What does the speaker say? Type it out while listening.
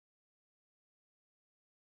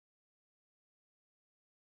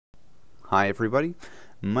Hi everybody,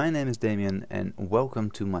 my name is Damien and welcome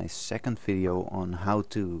to my second video on how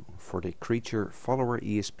to for the Creature Follower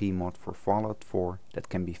ESP mod for Fallout 4 that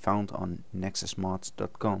can be found on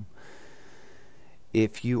nexusmods.com.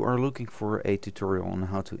 If you are looking for a tutorial on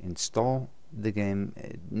how to install the game,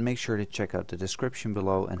 make sure to check out the description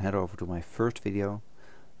below and head over to my first video.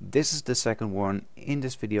 This is the second one. In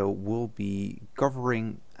this video we'll be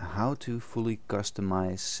covering how to fully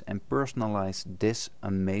customize and personalize this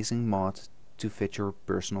amazing mod to fit your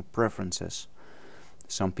personal preferences.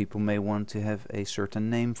 Some people may want to have a certain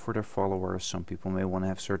name for their followers, some people may want to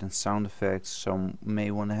have certain sound effects, some may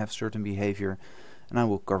want to have certain behavior, and I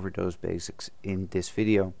will cover those basics in this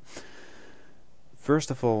video. First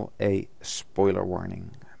of all, a spoiler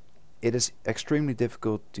warning. It is extremely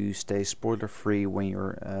difficult to stay spoiler free when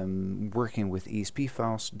you're working with ESP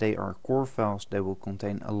files. They are core files. They will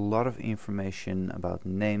contain a lot of information about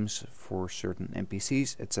names for certain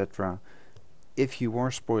NPCs, etc. If you are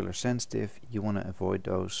spoiler sensitive, you want to avoid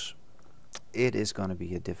those. It is going to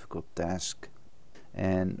be a difficult task,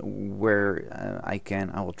 and where I can,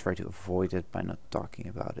 I will try to avoid it by not talking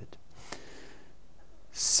about it.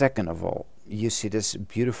 Second of all, you see this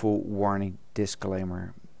beautiful warning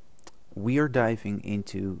disclaimer. We are diving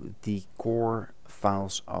into the core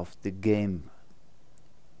files of the game.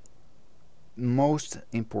 Most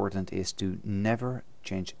important is to never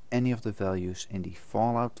change any of the values in the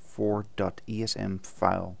fallout4.esm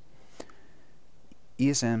file.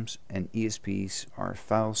 ESMs and ESPs are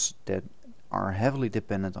files that are heavily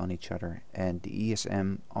dependent on each other, and the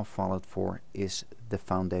ESM of Fallout 4 is the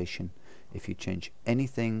foundation. If you change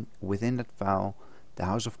anything within that file, the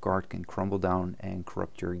house of cards can crumble down and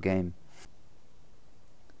corrupt your game.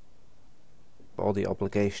 All the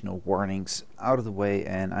obligational warnings out of the way,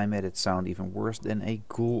 and I made it sound even worse than a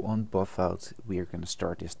ghoul on Buffout. We are going to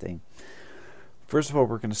start this thing. First of all,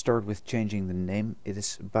 we're going to start with changing the name. It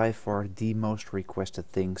is by far the most requested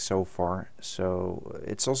thing so far, so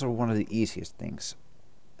it's also one of the easiest things.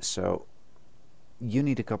 So you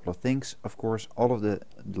need a couple of things. Of course, all of the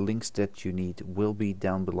links that you need will be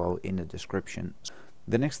down below in the description.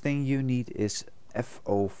 The next thing you need is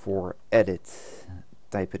FO4 edit.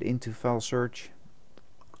 Type it into file search,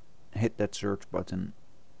 hit that search button,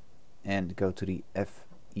 and go to the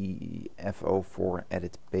FO4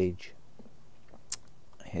 edit page.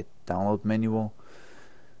 Hit download manually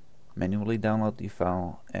download the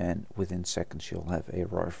file, and within seconds you'll have a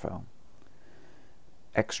RAR file.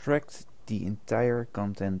 Extract the entire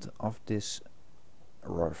content of this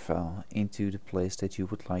RAR file into the place that you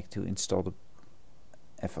would like to install the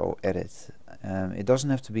FO edit. It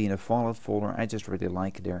doesn't have to be in a Fallout folder. I just really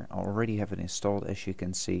like it there. I already have it installed, as you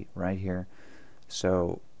can see right here.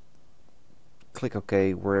 So click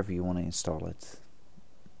OK wherever you want to install it.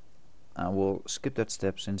 I will skip that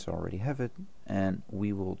step since I already have it, and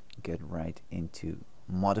we will get right into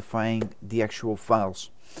modifying the actual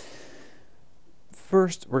files.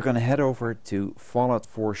 First, we're going to head over to Fallout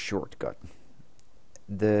 4 shortcut.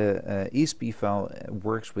 The ESP file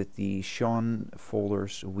works with the Sean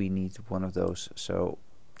folders. We need one of those, so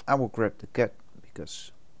I will grab the cat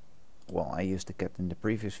because, well, I used the cat in the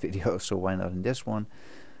previous video, so why not in this one?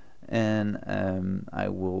 And I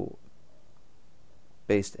will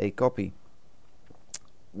paste a copy.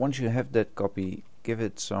 Once you have that copy, give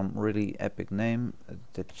it some really epic name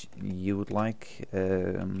that you would like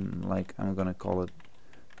I'm gonna call it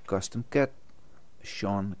custom cat,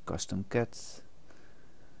 Sean custom cat,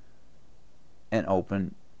 and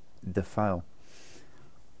open the file.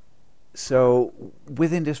 So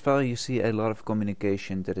within this file you see a lot of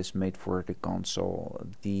communication that is made for the console.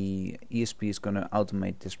 The ESP is going to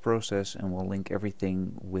automate this process and will link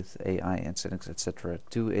everything with AI and settings, etc.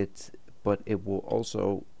 to it, but it will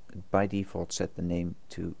also by default set the name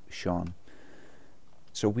to Sean.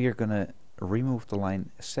 So we are going to remove the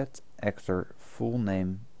line set actor full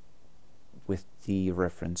name with the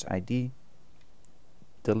reference ID,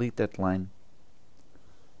 delete that line.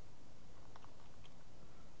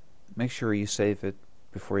 Make sure you save it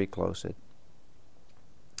before you close it.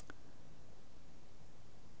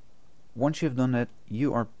 Once you've done that,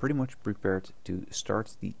 you are pretty much prepared to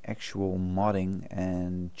start the actual modding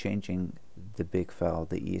and changing the big file,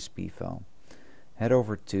 the ESP file. Head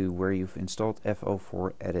over to where you've installed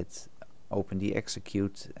FO4 edit, open the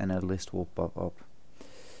execute, and a list will pop up.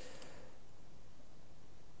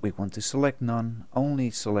 We want to select none,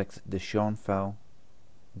 only select the Sean file.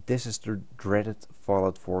 This is the dreaded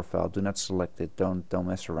Fallout 4 file. Do not select it. Don't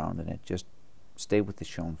mess around in it. Just stay with the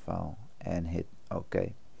Sean file and hit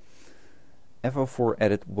OK. FO4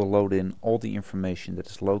 edit will load in all the information that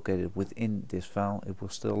is located within this file. It will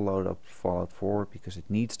still load up Fallout 4 because it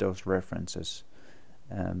needs those references.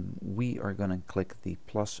 We are going to click the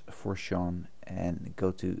plus for Sean and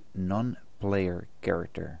go to non-player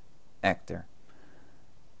character actor.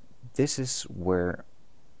 This is where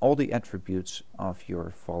all the attributes of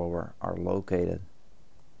your follower are located.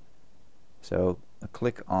 So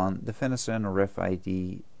click on the venison or ref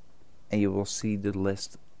ID and you will see the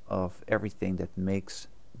list of everything that makes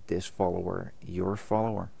this follower your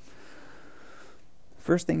follower.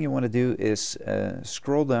 First thing you want to do is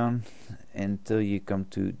scroll down until you come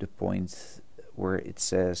to the point where it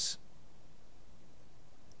says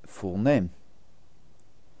full name.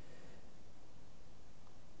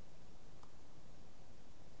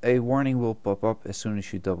 A warning will pop up as soon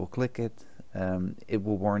as you double click it. It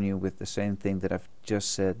will warn you with the same thing that I've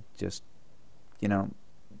just said. Just,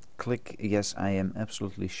 click yes, I am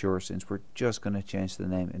absolutely sure, since we're just going to change the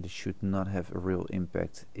name and it should not have a real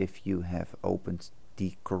impact if you have opened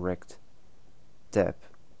the correct tab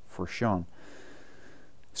for Sean.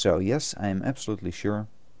 So yes, I am absolutely sure.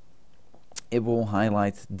 It will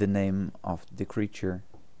highlight the name of the creature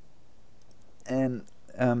and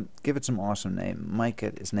give it some awesome name. My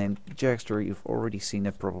cat is named Jackster. You've already seen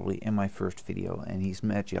it probably in my first video, and he's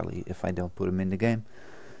mad jelly if I don't put him in the game.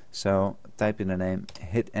 So type in the name,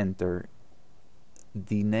 hit enter.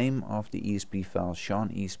 The name of the ESP file, Sean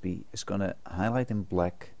ESP, is going to highlight in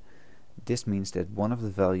black. This means that one of the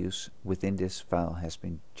values within this file has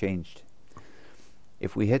been changed.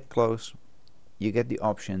 If we hit close, you get the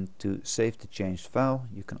option to save the changed file.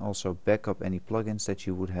 You can also back up any plugins that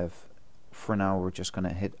you would have. For now, we're just going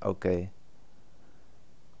to hit OK.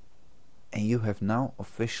 And you have now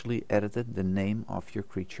officially edited the name of your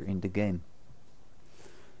creature in the game.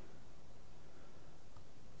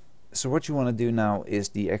 So what you want to do now is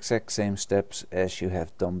the exact same steps as you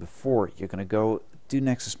have done before. You're going to go to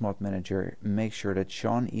Nexus Mod Manager, make sure that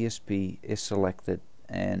Sean ESP is selected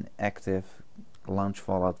and active, launch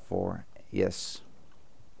Fallout 4, yes.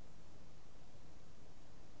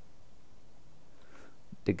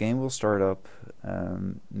 The game will start up.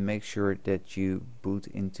 Make sure that you boot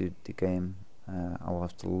into the game. I'll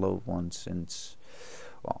have to load one since,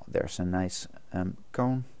 well, there's a nice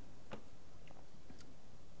cone.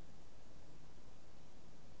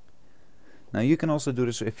 Now you can also do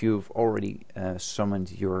this if you've already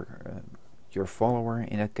summoned your follower.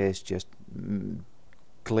 In that case, just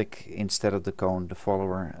click instead of the cone the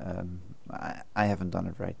follower. I haven't done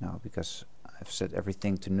it right now because I've set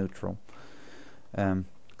everything to neutral.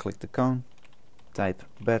 Click the cone, type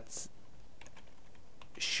bet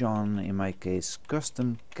Sean, in my case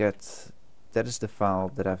custom cat. That is the file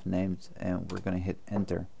that I've named, and we're going to hit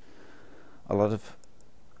enter. A lot of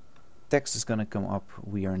text is going to come up.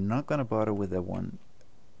 We are not going to bother with that one.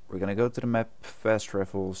 We're going to go to the map, fast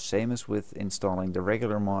travel, same as with installing the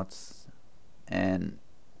regular mods, and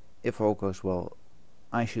if all goes well,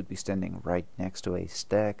 I should be standing right next to a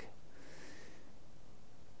stag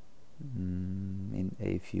in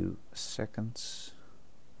a few seconds.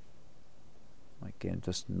 My game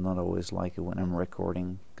does not always like it when I'm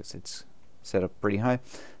recording because it's set up pretty high.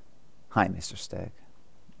 Hi Mr. Stag,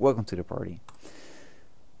 welcome to the party.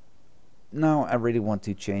 Now I really want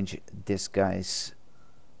to change this guy's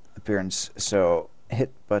appearance, so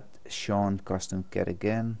hit but Sean custom cat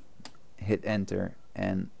again, hit enter,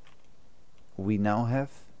 and we now have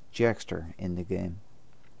Jackster in the game.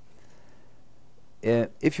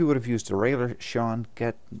 If you would have used the regular Sean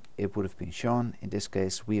cat, it would have been Sean. In this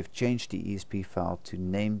case, we have changed the ESP file to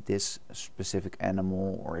name this specific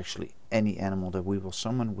animal, or actually any animal that we will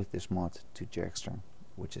summon with this mod, to Jackster,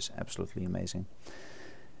 which is absolutely amazing.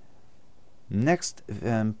 Next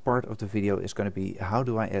part of the video is going to be how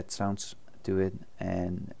do I add sounds to it,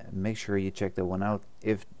 and make sure you check that one out.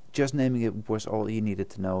 If just naming it was all you needed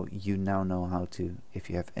to know, you now know how to. If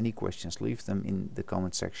you have any questions, leave them in the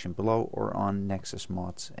comment section below or on Nexus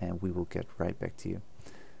Mods, and we will get right back to you.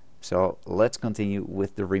 So let's continue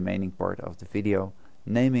with the remaining part of the video,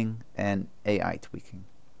 naming and AI tweaking.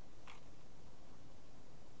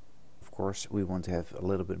 Of course, we want to have a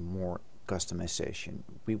little bit more customization.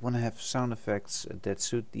 We want to have sound effects that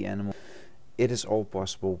suit the animal. It is all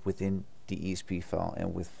possible within the ESP file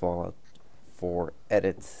and with Fallout 4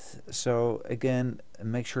 edit. So again,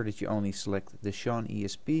 make sure that you only select the Sean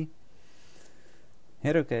ESP,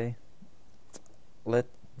 hit OK, let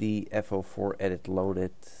the FO4 edit load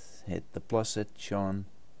it, hit the plus at Sean,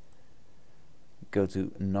 go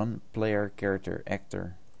to non-player character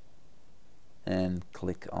actor and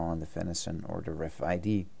click on the venison or the ref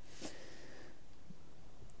ID.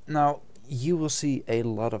 Now you will see a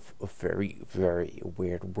lot of very, very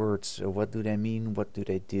weird words. So what do they mean? What do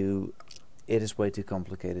they do? It is way too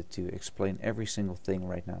complicated to explain every single thing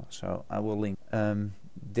right now. So I will link.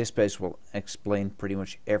 This page will explain pretty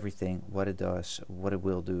much everything, what it does, what it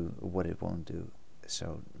will do, what it won't do.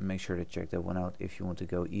 So make sure to check that one out if you want to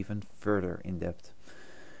go even further in depth.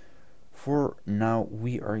 For now,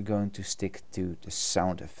 we are going to stick to the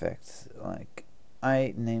sound effect. Like,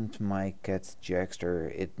 I named my cat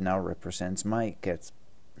Jackster. It now represents my cat.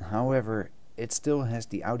 However, it still has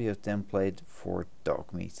the audio template for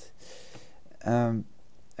dog meat.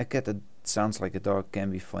 A cat that sounds like a dog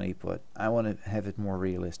can be funny, but I want to have it more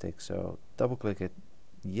realistic, so double click it.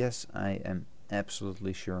 Yes, I am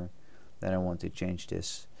absolutely sure that I want to change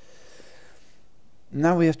this.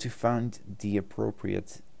 Now we have to find the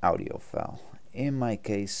appropriate audio file. In my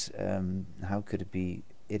case, how could it be?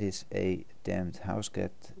 It is a damned house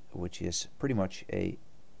cat, which is pretty much a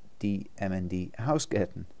DMND house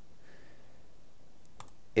cat.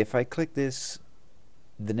 If I click this,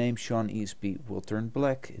 the name Sean ESP will turn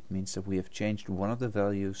black. It means that we have changed one of the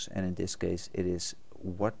values, and in this case it is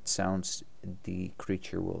what sounds the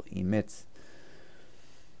creature will emit.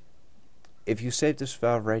 If you save this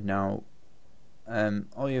file right now,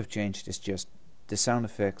 all you have changed is just the sound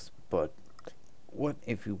effect, but what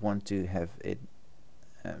if you want to have it,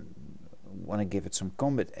 want to give it some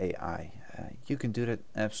combat AI? You can do that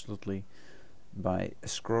absolutely by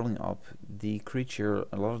scrolling up. The creature,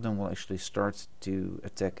 a lot of them will actually start to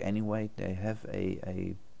attack anyway. They have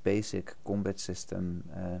a basic combat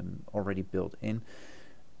system already built in.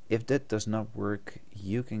 If that does not work,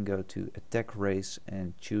 you can go to attack race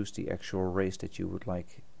and choose the actual race that you would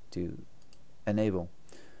like to enable.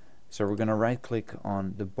 So we're going to right click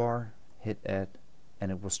on the bar, hit add,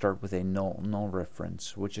 and it will start with a null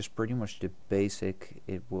reference, which is pretty much the basic.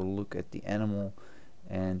 It will look at the animal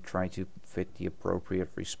and try to fit the appropriate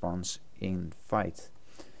response in fight.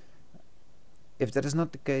 If that is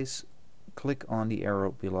not the case, click on the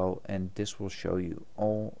arrow below and this will show you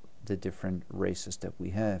all the different races that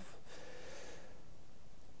we have.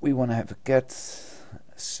 We want to have a cat,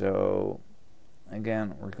 so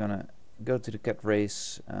again we're gonna go to the cat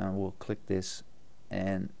race, we'll click this,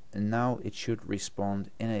 and now it should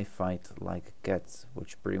respond in a fight like a cat,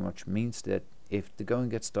 which pretty much means that if the going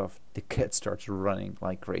gets tough, the cat starts running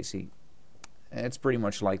like crazy. It's pretty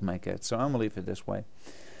much like my cat, so I'm gonna leave it this way.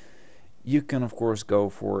 You can of course go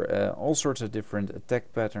for all sorts of different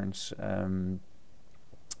attack patterns.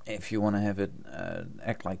 If you want to have it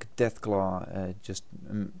act like a Deathclaw, just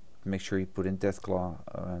make sure you put in Deathclaw,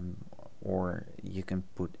 or you can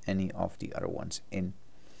put any of the other ones in.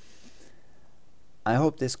 I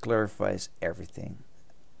hope this clarifies everything.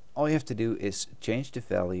 All you have to do is change the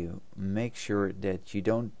value, make sure that you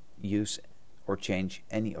don't use or change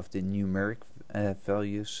any of the numeric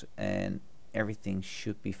values, and everything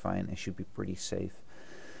should be fine and should be pretty safe.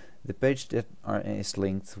 The page that is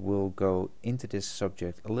linked will go into this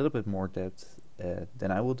subject a little bit more depth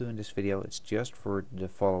than I will do in this video. It's just for the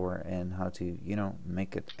follower and how to, you know,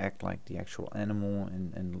 make it act like the actual animal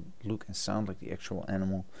and look and sound like the actual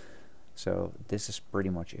animal. So this is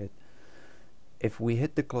pretty much it. If we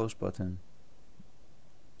hit the close button,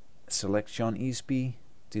 select Sean ESP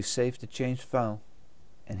to save the changed file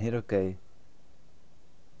and hit OK,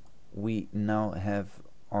 we now have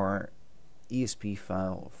our ESP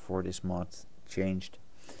file for this mod changed.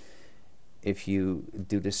 If you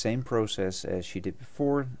do the same process as you did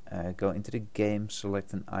before, go into the game,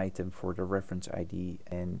 select an item for the reference ID,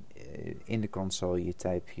 and in the console you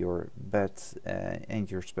type your bet and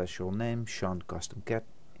your special name, Sean Custom Cat.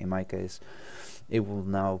 In my case, it will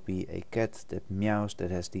now be a cat that meows, that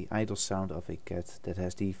has the idle sound of a cat, that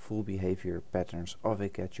has the full behavior patterns of a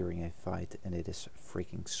cat during a fight, and it is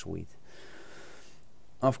freaking sweet.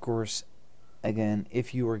 Of course, again,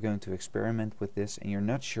 if you are going to experiment with this and you're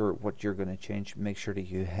not sure what you're going to change, make sure that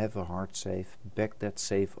you have a hard save. Back that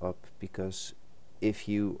save up, because if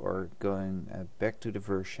you are going back to the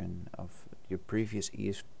version of your previous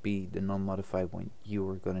ESP, the non-modified one, you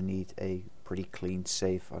are going to need a pretty clean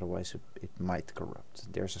save, otherwise it might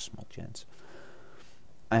corrupt. There's a small chance.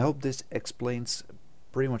 I hope this explains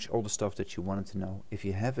pretty much all the stuff that you wanted to know. If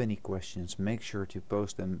you have any questions, make sure to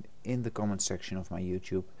post them in the comment section of my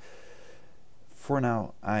YouTube. For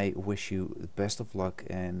now, I wish you the best of luck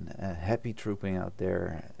and happy trooping out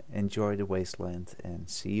there. Enjoy the wasteland and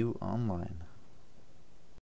see you online.